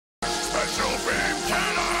Special beam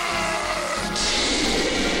cannon!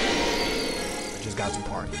 Just got some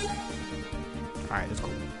parts. Alright, it's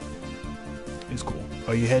cool. It's cool.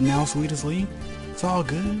 Are you heading out, Sweetest Lee? It's all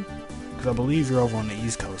good. Because I believe you're over on the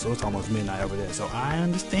East Coast, so it's almost midnight over there. So I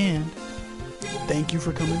understand. Thank you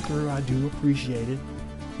for coming through. I do appreciate it.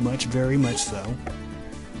 Much, very much so.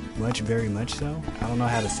 Much, very much so. I don't know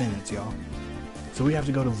how to sentence, y'all. So we have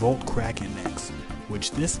to go to Volt Kraken next,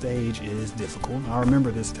 which this stage is difficult. I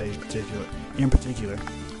remember this stage in particular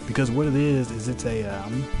because what it is it's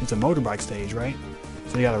a motorbike stage, right?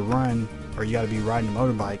 So you gotta run, or you gotta be riding a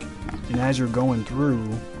motorbike, and as you're going through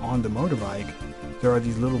on the motorbike, there are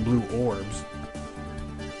these little blue orbs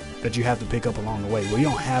that you have to pick up along the way. Well, you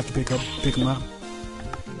don't have to pick them up.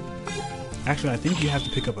 Actually, I think you have to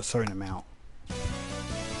pick up a certain amount.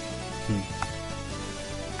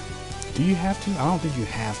 Do you have to? I don't think you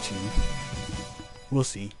have to. We'll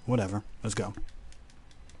see. Whatever. Let's go.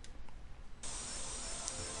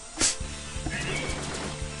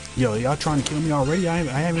 Yo, y'all trying to kill me already? I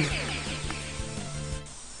haven't.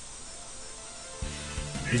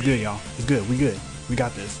 It's good, y'all. It's good. We good. We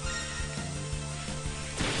got this.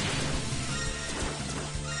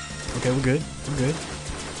 Okay, we're good. We're good.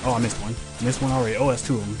 Oh, I missed one. Missed one already. Oh, that's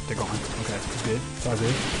two of them. They're gone. Okay, it's good. It's all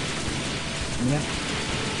good. Give me that.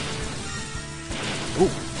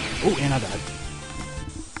 Oh, and I died.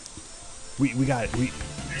 We got it. We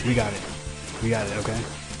got it. We got it. Okay.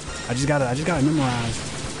 I just gotta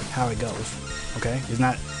memorize how it goes. Okay. It's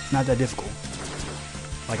not that difficult.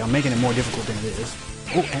 Like I'm making it more difficult than it is.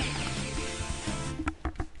 Oh, and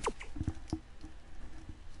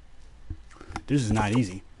this is not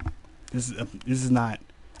easy. This is not.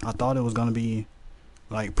 I thought it was gonna be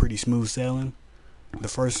like pretty smooth sailing. The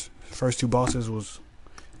first two bosses was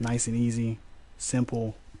nice and easy,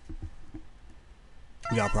 simple.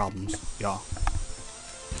 We got problems, y'all.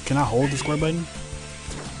 Can I hold the square button?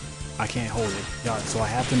 I can't hold it, y'all. So I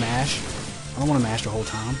have to mash. I don't want to mash the whole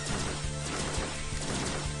time,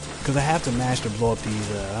 because I have to mash to blow up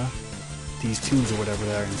these tubes or whatever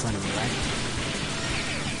that are in front of me, right?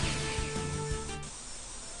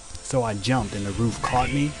 So I jumped and the roof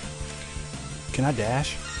caught me. Can I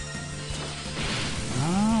dash?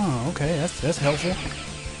 Oh, okay, that's helpful.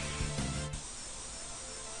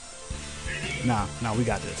 Nah, we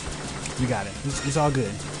got this. We got it. It's all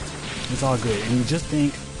good. It's all good. And just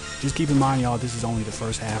keep in mind, y'all, this is only the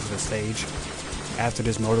first half of the stage. After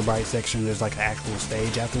this motorbike section, there's like an actual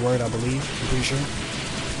stage afterward, I believe. I'm pretty sure.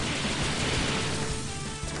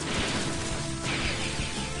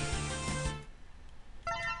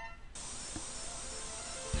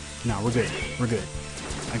 No, we're good. We're good.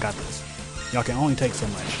 I got this. Y'all can only take so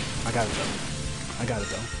much. I got it though. I got it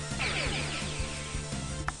though.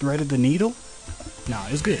 Threaded the needle? No,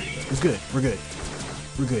 it's good. It's good. We're good.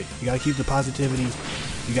 We're good. You gotta keep the positivity.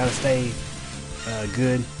 You gotta stay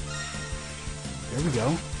good. There we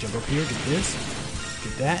go. Jump up here. Get this.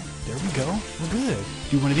 Get that. There we go. We're good.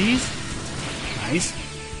 Do one of these. Nice.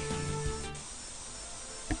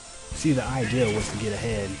 See, the idea was to get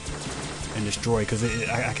ahead and destroy, because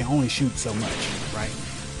I can only shoot so much, right?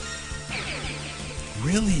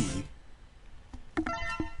 Really?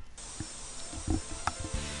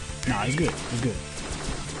 Nah, it's good. It's good.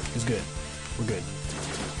 It's good. We're good.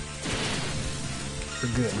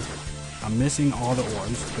 We're good. I'm missing all the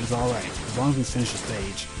orbs, but it's alright. As long as we finish the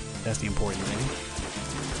stage, that's the important thing.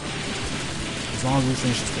 As long as we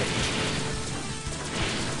finish the stage.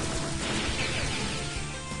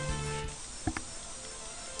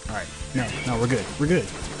 Alright, no, we're good. We're good.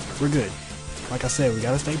 We're good. Like I said, we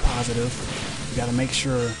gotta stay positive. We gotta make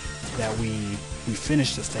sure that we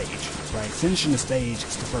finish the stage, right? Finishing the stage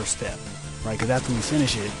is the first step, right? Because after we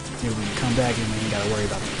finish it, then we can come back and we ain't gotta worry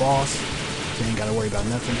about the boss. We ain't gotta worry about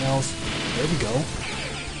nothing else. There we go.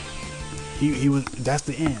 He was, that's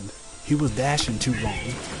the end. He was dashing too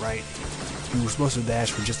long, right? He was supposed to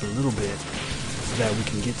dash for just a little bit so that we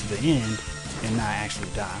can get to the end and not actually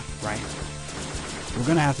die, right? We're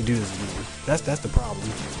gonna have to do this again. That's the problem.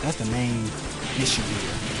 That's the main issue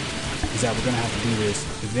here. Is that we're gonna have to do this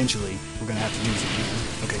eventually. We're gonna have to do this again.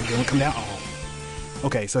 Okay, don't come down. Oh.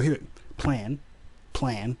 Okay, so here, plan.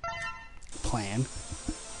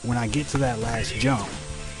 When I get to that last jump,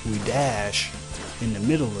 we dash in the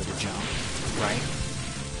middle of the jump, right?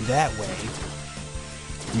 That way,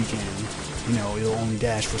 we can, you know, it'll only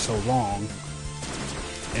dash for so long,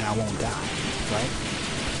 and I won't die, right?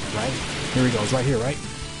 Right? Here we go. It's right here, right?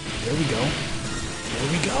 There we go. There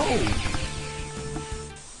we go.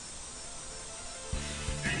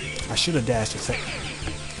 I should have dashed a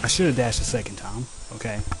second time.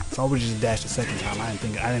 Okay. If I would have just dashed a second time, I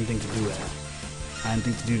didn't think to do that. I didn't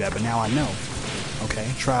think to do that, but now I know. Okay,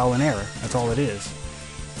 trial and error. That's all it is.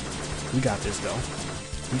 We got this, though.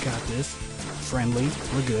 We got this. Friendly.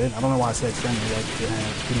 We're good. I don't know why I said friendly. That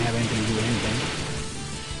didn't have anything to do with anything.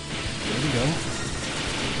 There we go.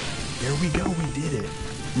 There we go. We did it.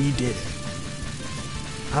 We did it.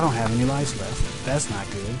 I don't have any lives left. That's not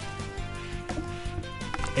good.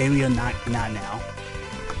 Alien, not now.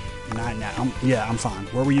 Not now. Yeah, I'm fine.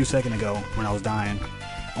 Where were you a second ago when I was dying?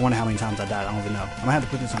 I wonder how many times I died. I don't even know. I'm gonna have to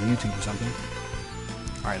put this on YouTube or something.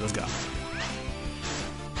 Alright, let's go.